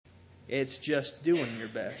It's just doing your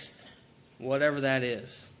best, whatever that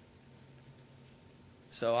is.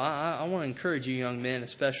 So I want to encourage you young men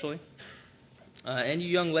especially, and you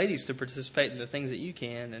young ladies to participate in the things that you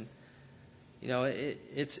can. And,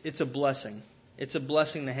 it's a blessing. It's a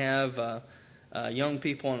blessing to have young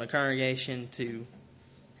people in the congregation to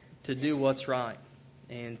do what's right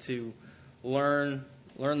and to learn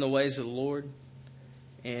the ways of the Lord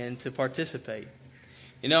and to participate.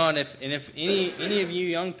 And if any of you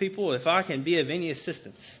young people, if I can be of any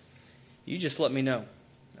assistance, you just let me know.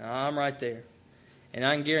 I'm right there. And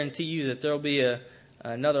I can guarantee you that there'll be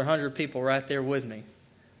another 100 people right there with me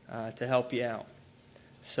to help you out.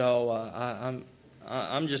 So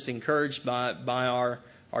I'm just encouraged by our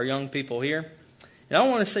young people here. And I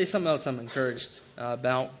want to say something else I'm encouraged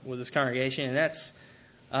about with this congregation, and that's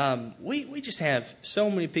we just have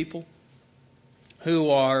so many people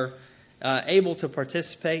who are able to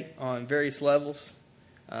participate on various levels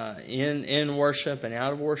in worship and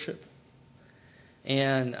out of worship.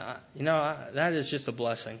 And, that is just a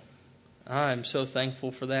blessing. I'm so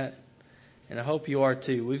thankful for that. And I hope you are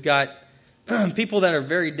too. We've got people that are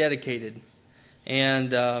very dedicated.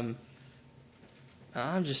 And I'm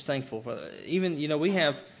just thankful for that. Even, we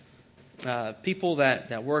have people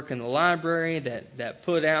that work in the library that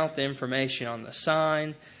put out the information on the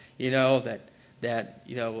sign, that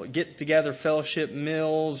get together fellowship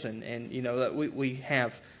meals and that we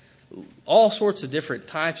have all sorts of different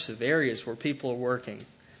types of areas where people are working.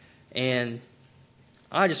 And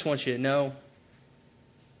I just want you to know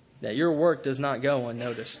that your work does not go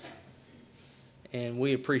unnoticed. And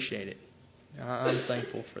we appreciate it. I'm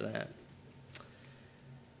thankful for that.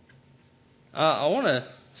 I want to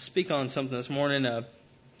speak on something this morning. I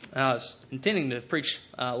was intending to preach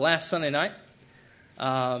last Sunday night,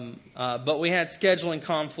 but we had scheduling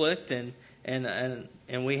conflict, and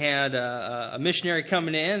we had a missionary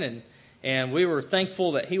coming in, and we were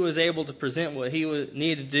thankful that he was able to present what he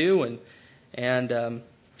needed to do, and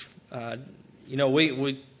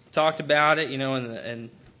we talked about it, and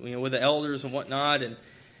with the elders and whatnot,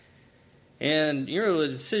 and the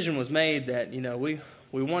decision was made that we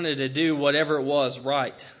wanted to do whatever it was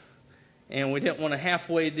right, and we didn't want to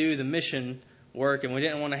halfway do the mission work, and we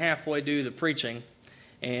didn't want to halfway do the preaching.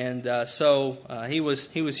 And so he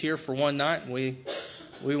was here for one night, and we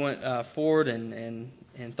went forward and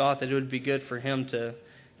thought that it would be good for him to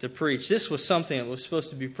preach. This was something that was supposed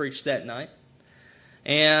to be preached that night,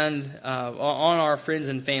 and on our Friends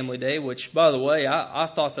and Family Day, which, by the way, I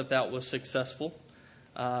thought that was successful.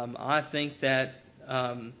 I think that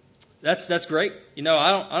that's great.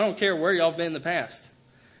 I don't care where y'all been in the past.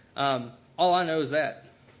 All I know is that.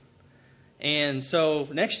 And so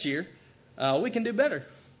next year, we can do better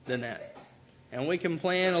than that, and we can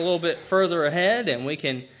plan a little bit further ahead, and we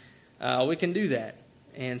can do that.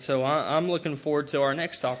 And so I'm looking forward to our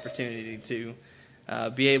next opportunity to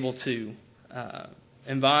be able to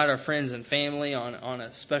invite our friends and family on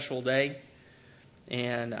a special day,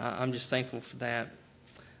 and I'm just thankful for that.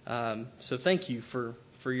 So thank you for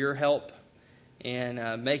your help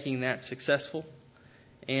in making that successful.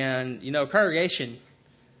 And congregation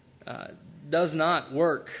does not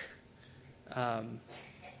work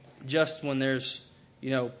just when there's,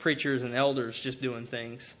 preachers and elders just doing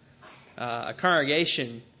things. A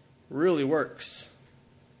congregation really works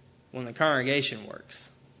when the congregation works.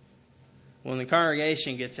 When the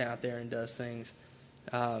congregation gets out there and does things,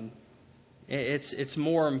 it's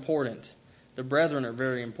more important. The brethren are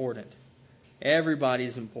very important.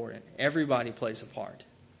 Everybody's important. Everybody plays a part.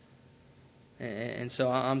 And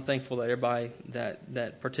so I'm thankful that everybody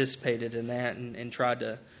that participated in that and tried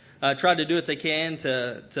to do what they can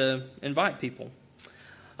to invite people.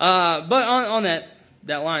 But on that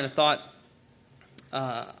line of thought,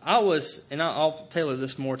 I'll tailor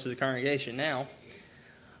this more to the congregation now.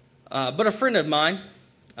 But a friend of mine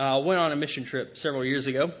went on a mission trip several years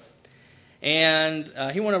ago, and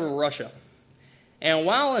he went over to Russia. And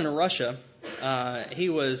while in Russia, he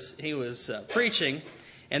was preaching,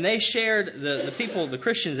 and they shared the people, the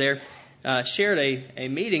Christians there, shared a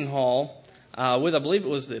meeting hall with, I believe it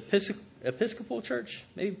was the Episcopal Church,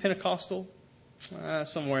 maybe Pentecostal,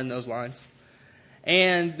 somewhere in those lines.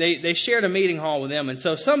 And they shared a meeting hall with them. And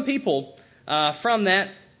so some people from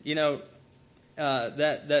that,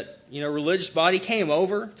 religious body came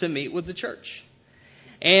over to meet with the church.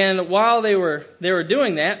 And while they were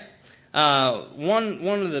doing that,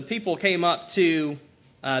 one of the people came up to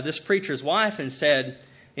this preacher's wife and said,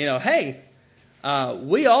 hey,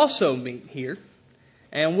 we also meet here,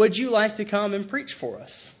 and would you like to come and preach for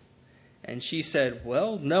us? And she said,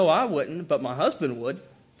 well, no, I wouldn't, but my husband would.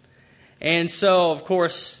 And so, of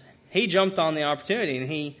course, he jumped on the opportunity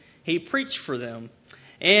and he preached for them.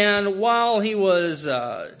 And while he was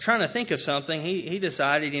trying to think of something, he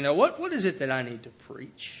decided, what is it that I need to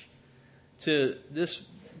preach to this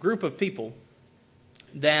group of people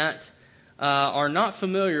that are not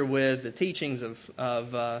familiar with the teachings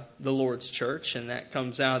of the Lord's church, and that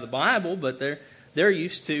comes out of the Bible, but they're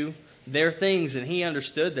used to their things, and he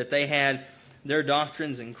understood that they had their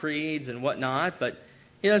doctrines and creeds and whatnot. But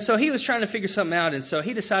so he was trying to figure something out, and so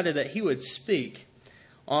he decided that he would speak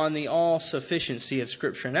on the all-sufficiency of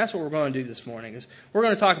Scripture. And that's what we're going to do this morning. Is we're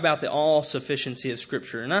going to talk about the all-sufficiency of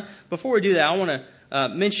Scripture. And before we do that, I want to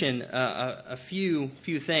mention a few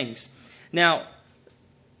things. Now,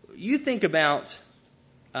 you think about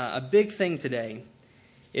a big thing today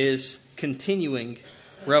is continuing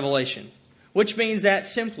revelation, which means that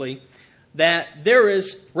simply that there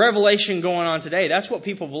is revelation going on today. That's what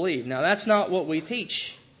people believe. Now, that's not what we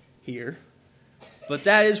teach here, but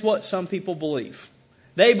that is what some people believe.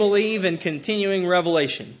 They believe in continuing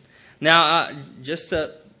revelation. Now, just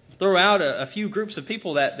to throw out a few groups of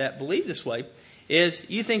people that believe this way, is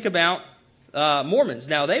you think about Mormons.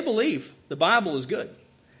 Now, they believe the Bible is good.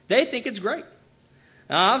 They think it's great.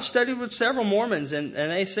 Now, I've studied with several Mormons, and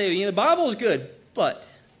they say, the Bible is good, but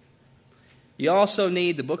you also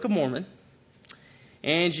need the Book of Mormon,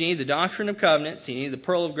 and you need the Doctrine of Covenants, you need the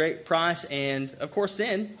Pearl of Great Price, and, of course,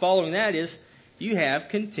 then, following that is, you have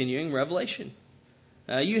continuing revelation.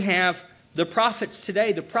 You have the prophets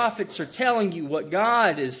today. The prophets are telling you what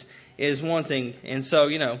God is wanting. And so,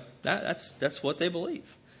 that's what they believe.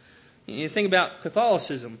 You think about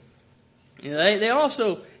Catholicism. They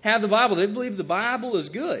also have the Bible. They believe the Bible is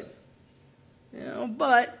good.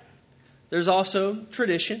 But there's also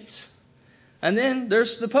traditions. And then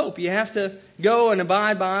there's the Pope. You have to go and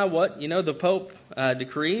abide by what, the Pope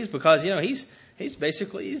decrees, because, he's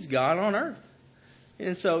basically God on earth.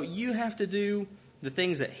 And so you have to do the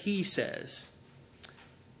things that he says.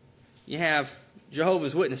 You have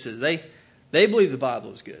Jehovah's Witnesses. They believe the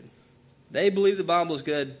Bible is good. They believe the Bible is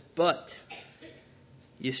good, but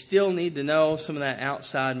you still need to know some of that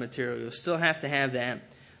outside material. You still have to have that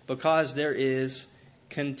because there is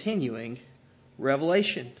continuing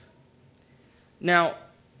revelation. Now,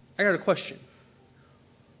 I got a question.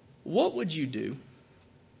 What would you do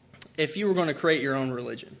if you were going to create your own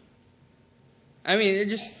religion? I mean,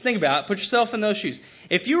 just think about it. Put yourself in those shoes.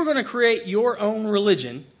 If you were going to create your own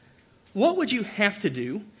religion, what would you have to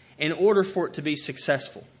do in order for it to be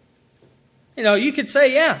successful? You could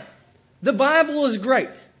say, the Bible is great.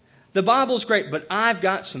 The Bible is great, but I've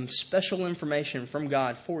got some special information from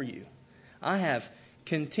God for you. I have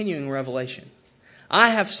continuing revelation. I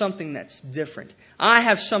have something that's different. I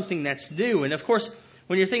have something that's new. And of course,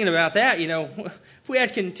 when you're thinking about that, if we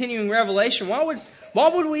had continuing revelation, why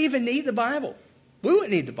would we even need the Bible? We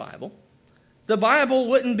wouldn't need the Bible. The Bible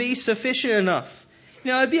wouldn't be sufficient enough.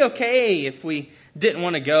 It'd be okay if we didn't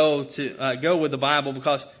want to go with the Bible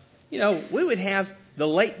because, we would have the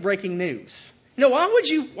late breaking news. Why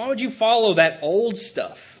would you follow that old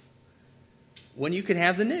stuff when you could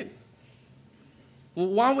have the new? Well,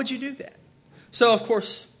 why would you do that? So, of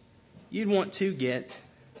course, you'd want to get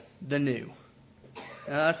the new.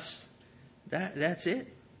 That's it.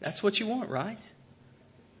 That's what you want, right?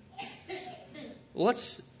 Well,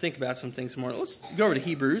 let's think about some things more. Let's go over to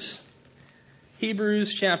Hebrews.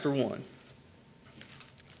 Hebrews chapter 1.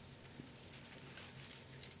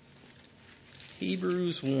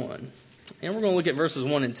 Hebrews 1. And we're going to look at verses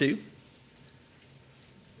 1 and 2. It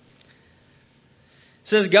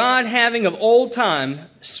says, God having of old time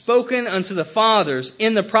spoken unto the fathers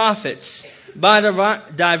in the prophets by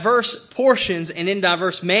diverse portions and in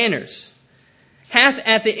diverse manners, hath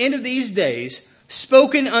at the end of these days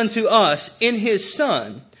spoken unto us in his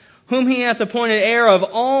Son, whom he hath appointed heir of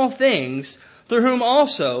all things, through whom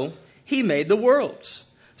also he made the worlds.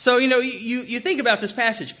 So, you think about this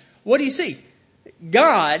passage. What do you see?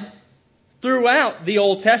 God, throughout the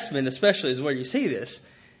Old Testament especially is where you see this,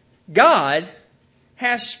 God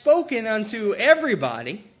has spoken unto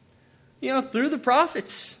everybody, through the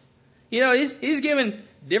prophets. He's given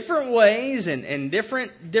different ways and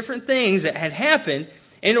different things that had happened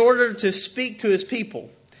in order to speak to his people.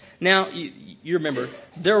 Now, you remember,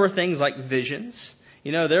 there were things like visions.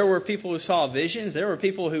 There were people who saw visions. There were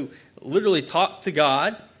people who literally talked to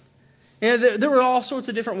God. There were all sorts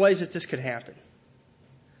of different ways that this could happen.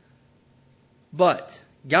 But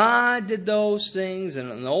God did those things, and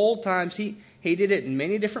in the old times, He did it in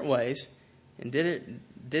many different ways, and did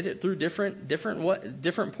it through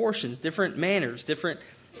different portions, different manners, different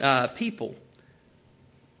people.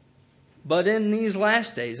 But in these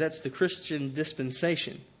last days, that's the Christian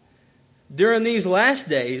dispensation. During these last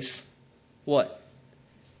days, what?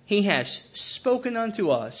 He has spoken unto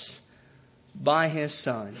us by His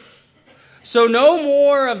Son. So no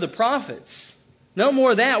more of the prophets. No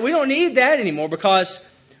more of that. We don't need that anymore because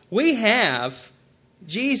we have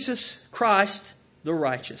Jesus Christ the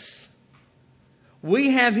righteous.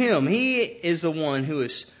 We have Him. He is the one who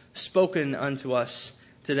has spoken unto us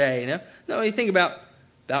today. Now, when you think about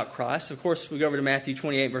Christ, of course, we go over to Matthew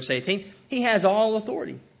 28, verse 18. He has all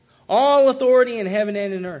authority. All authority in heaven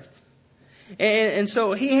and in earth. And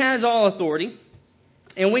so He has all authority,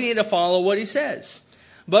 and we need to follow what He says.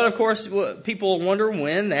 But, of course, people wonder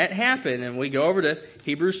when that happened, and we go over to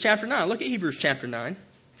Hebrews chapter 9. Look at Hebrews chapter 9.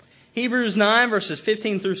 Hebrews 9, verses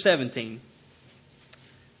 15 through 17.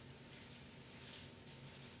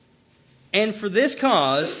 And for this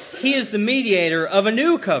cause, He is the mediator of a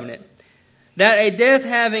new covenant, that a death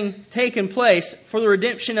having taken place for the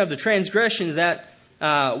redemption of the transgressions that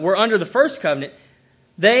were under the first covenant,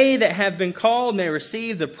 they that have been called may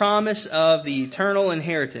receive the promise of the eternal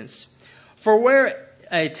inheritance. For where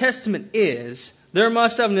a testament is, there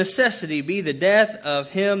must of necessity be the death of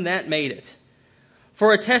him that made it.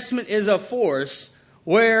 For a testament is of force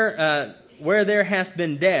where there hath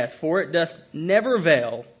been death, for it doth never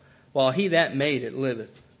avail while he that made it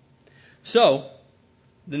liveth. So,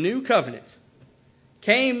 the new covenant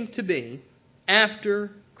came to be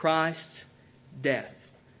after Christ's death.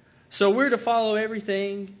 So we're to follow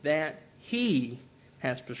everything that He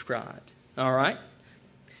has prescribed. All right?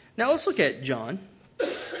 Now let's look at John.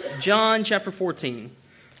 John chapter 14.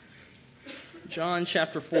 John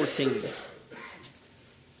chapter 14.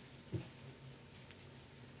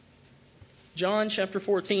 John chapter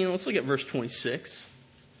 14. Let's look at verse 26.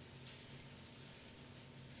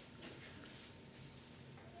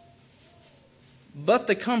 But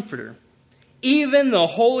the Comforter, even the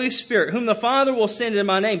Holy Spirit, whom the Father will send in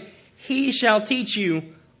my name, He shall teach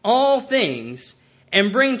you all things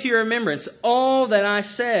and bring to your remembrance all that I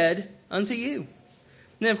said unto you. And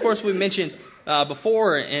then, of course, we mentioned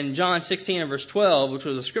before in John 16 and verse 12, which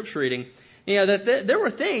was a scripture reading, that there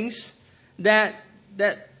were things that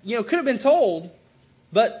could have been told,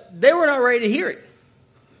 but they were not ready to hear it.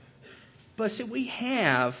 But see, we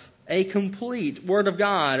have a complete Word of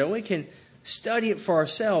God, and we can study it for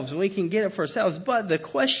ourselves, and we can get it for ourselves. But the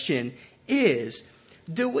question is,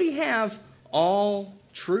 do we have all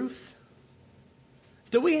truth?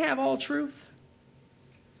 Do we have all truth?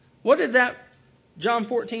 What did that John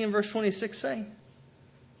 14 and verse 26 say?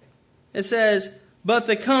 It says, but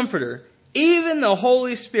the Comforter, even the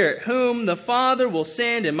Holy Spirit, whom the Father will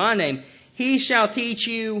send in my name, He shall teach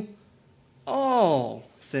you all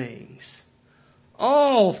things.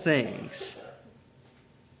 All things.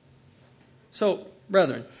 So,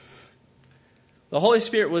 brethren, the Holy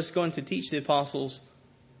Spirit was going to teach the apostles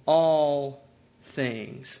all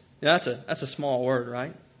things. Now, that's a small word,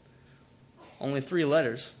 right? Only 3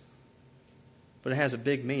 letters, but it has a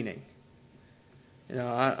big meaning.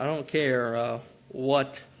 I don't care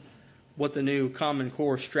what the new Common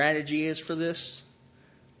Core strategy is for this,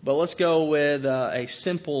 but let's go with a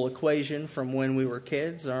simple equation from when we were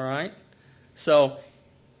kids. All right. So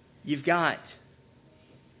you've got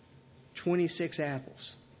 26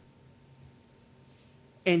 apples,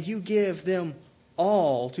 and you give them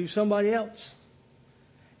all to somebody else.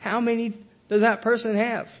 How many does that person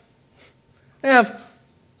have? They have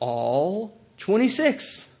all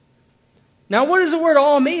 26. Now, what does the word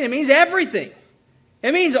all mean? It means everything.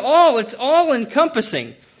 It means all. It's all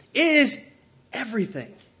encompassing. It is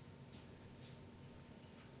everything.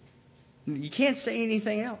 You can't say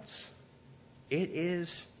anything else. It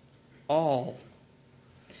is all.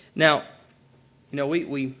 Now,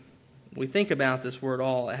 we think about this word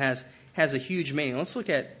all. It has a huge meaning. Let's look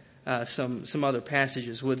at some other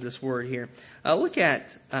passages with this word here. Look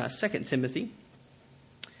at 2 Timothy.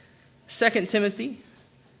 2 Timothy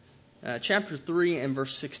chapter 3 and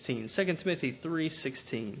verse 16. 2 Timothy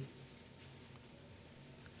 3:16.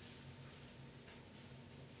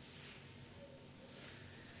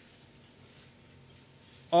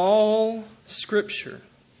 All Scripture,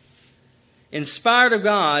 inspired of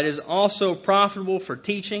God, is also profitable for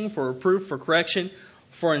teaching, for reproof, for correction,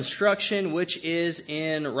 for instruction, which is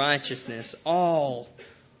in righteousness. All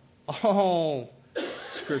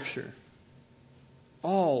Scripture.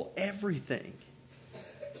 Everything.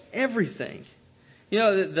 Everything.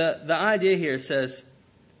 The idea here says,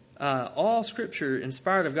 all Scripture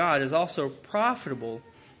inspired of God is also profitable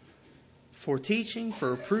for teaching,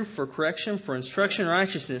 for reproof, for correction, for instruction in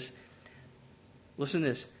righteousness. Listen to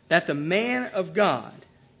this. That the man of God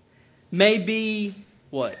may be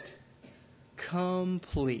what?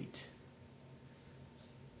 Complete.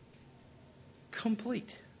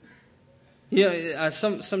 Complete.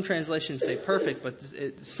 Some translations say perfect, but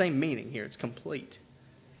it's the same meaning here. It's complete.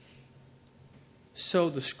 So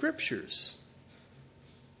the Scriptures,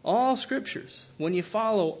 all Scriptures, when you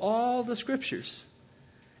follow all the Scriptures,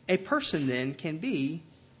 a person then can be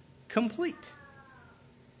complete.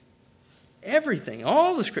 Everything,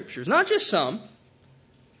 all the Scriptures, not just some,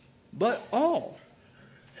 but all.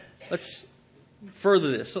 Let's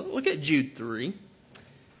further this. So look at Jude 3.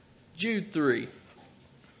 Jude 3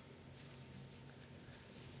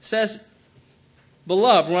 says,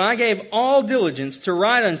 Beloved, when I gave all diligence to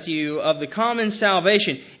write unto you of the common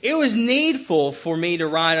salvation, it was needful for me to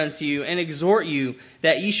write unto you and exhort you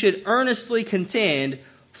that ye should earnestly contend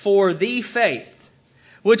for the faith,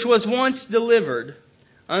 which was once delivered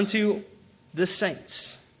unto the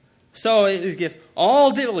saints. So give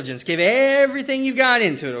all diligence, give everything you've got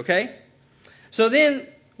into it, okay? So then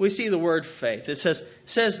we see the word faith. It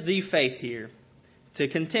says the faith here, to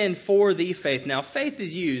contend for the faith. Now, faith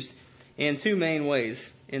is used in two main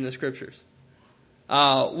ways in the Scriptures.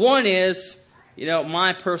 One is,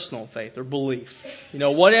 my personal faith or belief.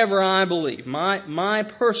 Whatever I believe, my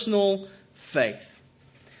personal faith.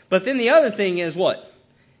 But then the other thing is what?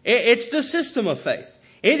 It's the system of faith.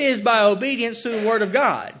 It is by obedience to the Word of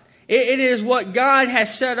God. It is what God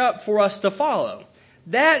has set up for us to follow.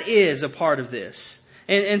 That is a part of this.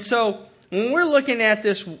 And so when we're looking at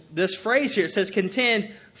this phrase here, it says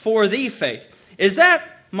contend for the faith. Is that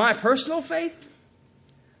my personal faith?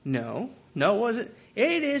 No, it wasn't.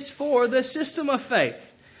 It is for the system of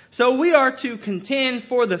faith. So we are to contend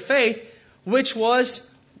for the faith which was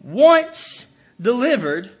once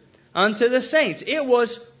delivered unto the saints. It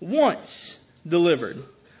was once delivered.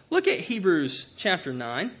 Look at Hebrews chapter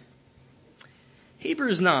 9.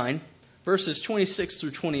 Hebrews 9, verses 26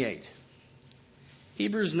 through 28.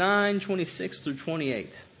 Hebrews 9, 26 through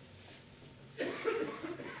 28.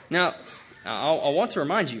 Now, I want to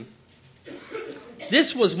remind you,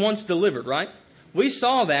 this was once delivered, right? We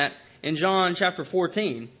saw that in John chapter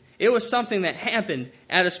 14. It was something that happened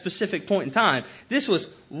at a specific point in time. This was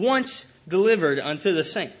once delivered unto the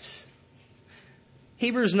saints.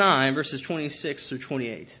 Hebrews 9, verses 26 through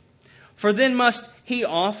 28. For then must he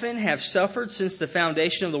often have suffered since the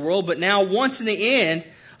foundation of the world, but now once in the end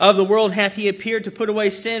of the world hath he appeared to put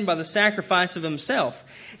away sin by the sacrifice of himself.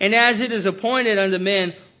 And as it is appointed unto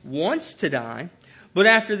men once to die, but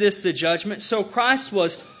after this the judgment, so Christ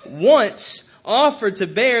was once offered to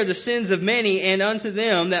bear the sins of many, and unto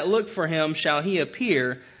them that look for him shall he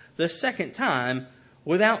appear the second time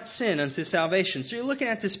without sin unto salvation. So you're looking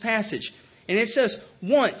at this passage, and it says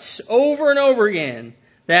once, over and over again,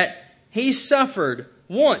 that he suffered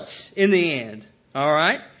once in the end. All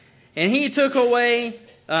right? And he took away,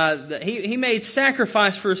 he made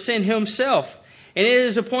sacrifice for sin himself. And it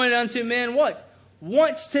is appointed unto men what?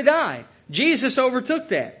 Once to die. Jesus overtook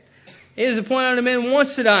that. It is appointed unto men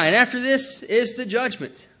once to die. And after this is the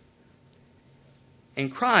judgment.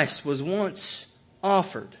 And Christ was once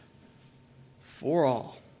offered for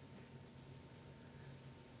all.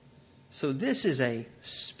 So this is a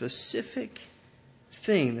specific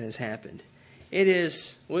thing that has happened. It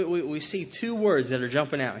is, we see two words that are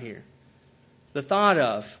jumping out here. The thought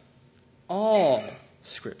of all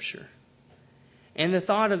Scripture. And the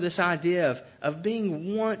thought of this idea of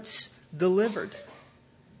being once delivered.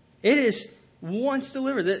 It is once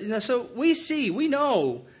delivered. So we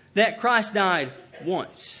know that Christ died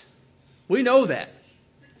once. We know that.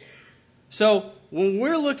 So when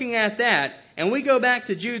we're looking at that, and we go back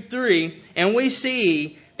to Jude 3, and we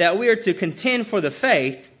see that we are to contend for the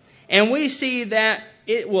faith, and we see that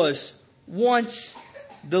it was once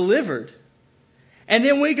delivered. And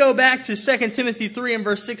then we go back to 2 Timothy 3 and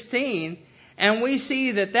verse 16, and we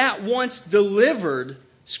see that once delivered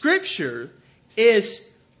Scripture is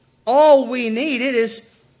all we need. It is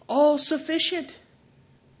all sufficient.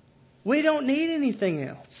 We don't need anything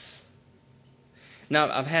else. Now,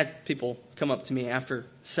 I've had people come up to me after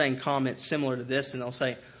saying comments similar to this, and they'll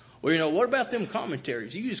say, well, what about them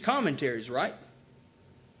commentaries? You use commentaries, right?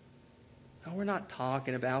 No, we're not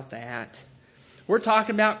talking about that. We're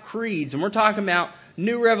talking about creeds, and we're talking about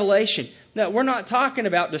new revelation. No, we're not talking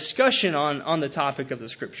about discussion on the topic of the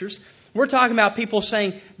Scriptures. We're talking about people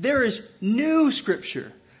saying there is new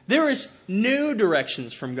Scripture. There is new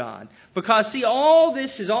directions from God. Because, see, all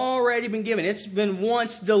this has already been given. It's been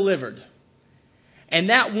once delivered. And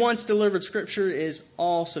that once delivered Scripture is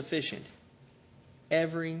all sufficient.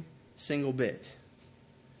 Every single bit.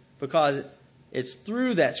 Because it's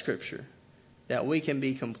through that Scripture that we can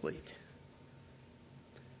be complete.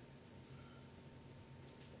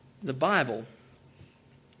 The Bible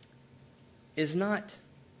is not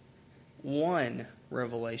one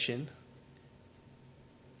revelation.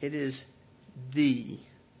 It is the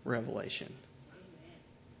revelation.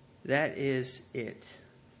 That is it.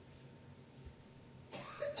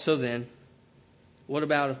 So then, what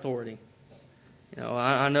about authority?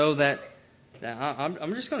 I know that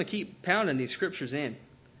I'm just going to keep pounding these scriptures in,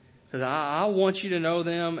 because I want you to know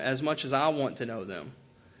them as much as I want to know them.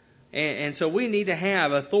 And so we need to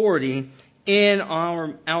have authority in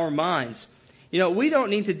our minds. We don't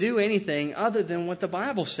need to do anything other than what the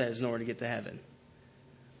Bible says in order to get to heaven.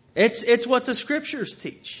 It's what the scriptures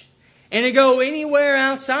teach. And to go anywhere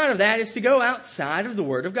outside of that is to go outside of the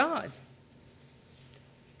Word of God.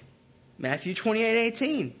 Matthew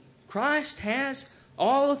 28:18. Christ has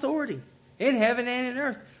all authority in heaven and in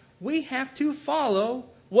earth. We have to follow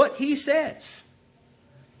what He says.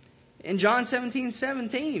 In John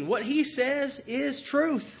 17:17, what He says is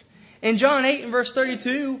truth. In John 8 and verse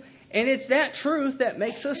 32, and it's that truth that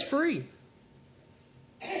makes us free.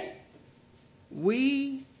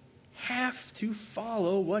 We have to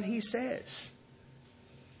follow what He says.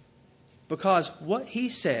 Because what He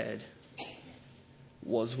said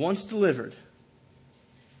was once delivered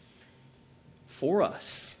for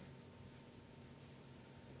us,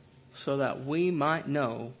 so that we might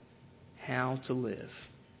know how to live.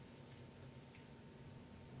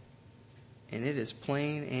 And it is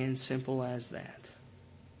plain and simple as that.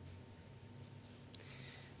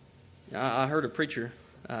 I heard a preacher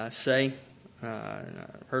say, I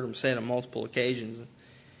heard him say it on multiple occasions,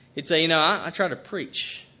 he'd say, I try to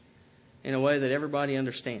preach in a way that everybody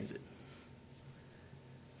understands it.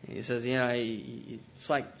 And he says, it's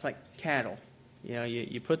like cattle.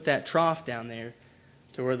 You put that trough down there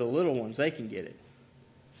to where the little ones, they can get it.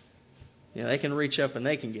 They can reach up and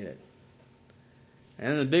they can get it. And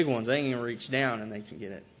then the big ones, they can reach down and they can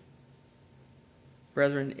get it.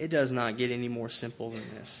 Brethren, it does not get any more simple than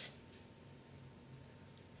this.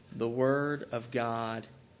 The Word of God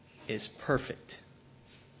is perfect.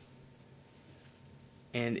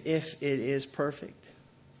 And if it is perfect,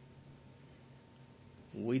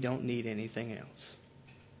 we don't need anything else.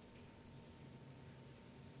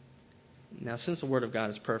 Now, since the Word of God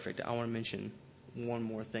is perfect, I want to mention one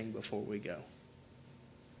more thing before we go.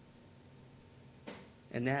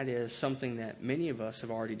 And that is something that many of us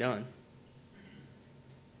have already done.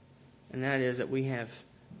 And that is that we have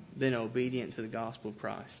been obedient to the gospel of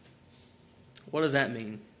Christ. What does that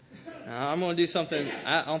mean? Now, I'm going to do something,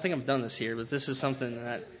 I don't think I've done this here, but this is something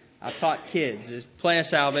that I've taught kids. Is plan of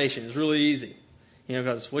salvation. It's really easy.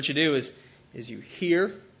 Because what you do is you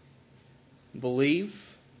hear,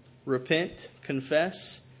 believe, repent,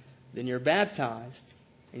 confess, then you're baptized,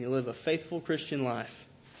 and you live a faithful Christian life.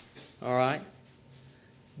 All right?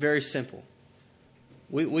 Very simple.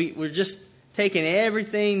 We're just taking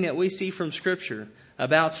everything that we see from Scripture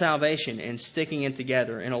about salvation and sticking it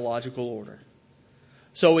together in a logical order.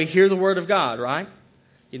 So we hear the Word of God, right?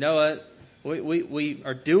 You know what? We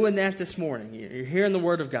are doing that this morning. You're hearing the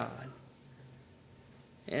Word of God.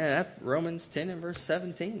 Yeah, that's Romans 10 and verse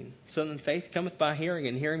 17. So then faith cometh by hearing,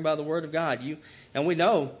 and hearing by the Word of God. And we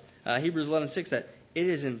know, Hebrews 11:6, that it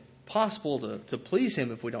is impossible to please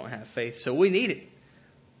Him if we don't have faith. So we need it.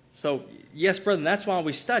 So, yes, brethren, that's why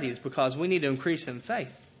we study. It's because we need to increase in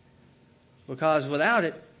faith. Because without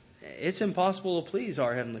it, it's impossible to please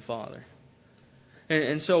our Heavenly Father.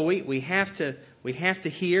 And so we have to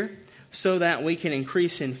hear so that we can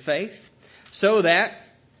increase in faith, so that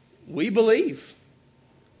we believe.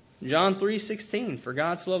 John 3:16, for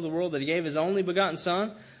God so loved the world that He gave His only begotten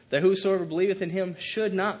Son, that whosoever believeth in Him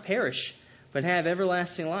should not perish, but have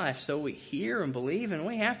everlasting life. So we hear and believe, and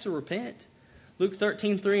we have to repent. Luke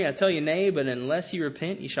 13:3, I tell you, nay, but unless ye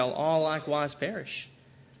repent, ye shall all likewise perish.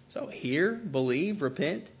 So hear, believe,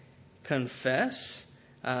 repent, confess.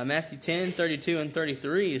 Matthew 10:32 and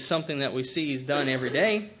 33 is something that we see is done every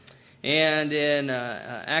day. And in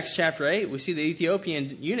Acts chapter 8, we see the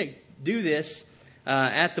Ethiopian eunuch do this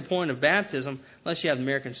at the point of baptism, unless you have the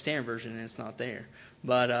American Standard Version and it's not there.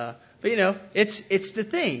 But it's the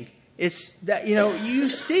thing. It's that, you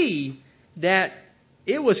see that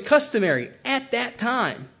it was customary at that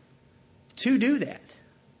time to do that.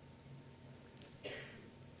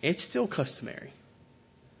 It's still customary.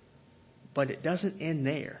 But it doesn't end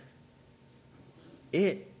there.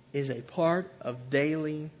 It is a part of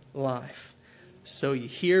daily life. So you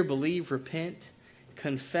hear, believe, repent,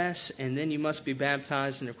 confess, and then you must be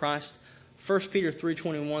baptized into Christ. 1 Peter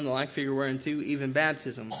 3:21, the like figure whereunto even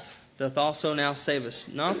baptism doth also now save us,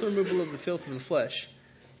 not the removal of the filth of the flesh,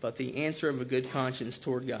 but the answer of a good conscience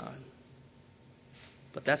toward God.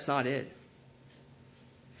 But that's not it.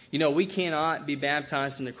 We cannot be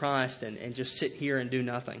baptized into Christ and just sit here and do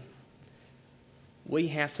nothing. We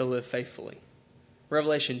have to live faithfully.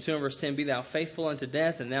 Revelation 2 and verse 10, be thou faithful unto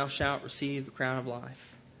death, and thou shalt receive the crown of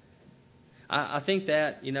life. I think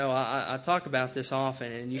that, I talk about this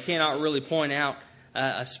often, and you cannot really point out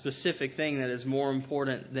a specific thing that is more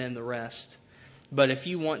important than the rest. But if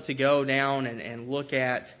you want to go down and look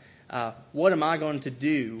at what am I going to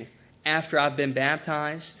do after I've been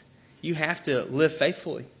baptized, you have to live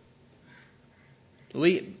faithfully.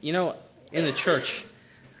 In the church,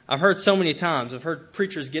 I've heard so many times, I've heard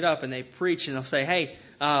preachers get up and they preach and they'll say, hey,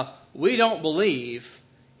 we don't believe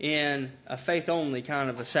in a faith-only kind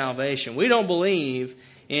of a salvation. We don't believe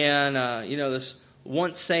in, this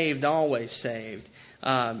once saved, always saved.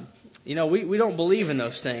 We don't believe in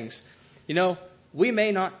those things. We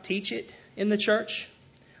may not teach it in the church,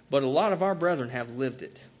 but a lot of our brethren have lived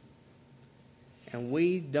it. And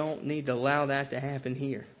we don't need to allow that to happen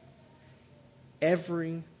here.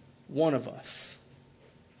 Every one of us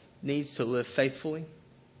needs to live faithfully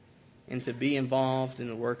and to be involved in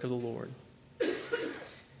the work of the Lord.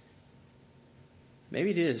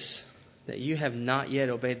 Maybe it is that you have not yet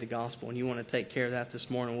obeyed the gospel and you want to take care of that this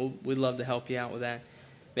morning. We'd love to help you out with that.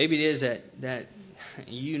 Maybe it is that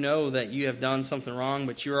you know that you have done something wrong,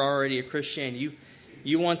 but you're already a Christian.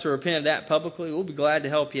 You want to repent of that publicly. We'll be glad to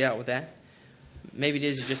help you out with that. Maybe it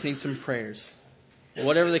is you just need some prayers.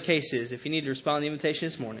 Whatever the case is, if you need to respond to the invitation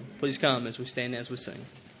this morning, please come as we stand as we sing.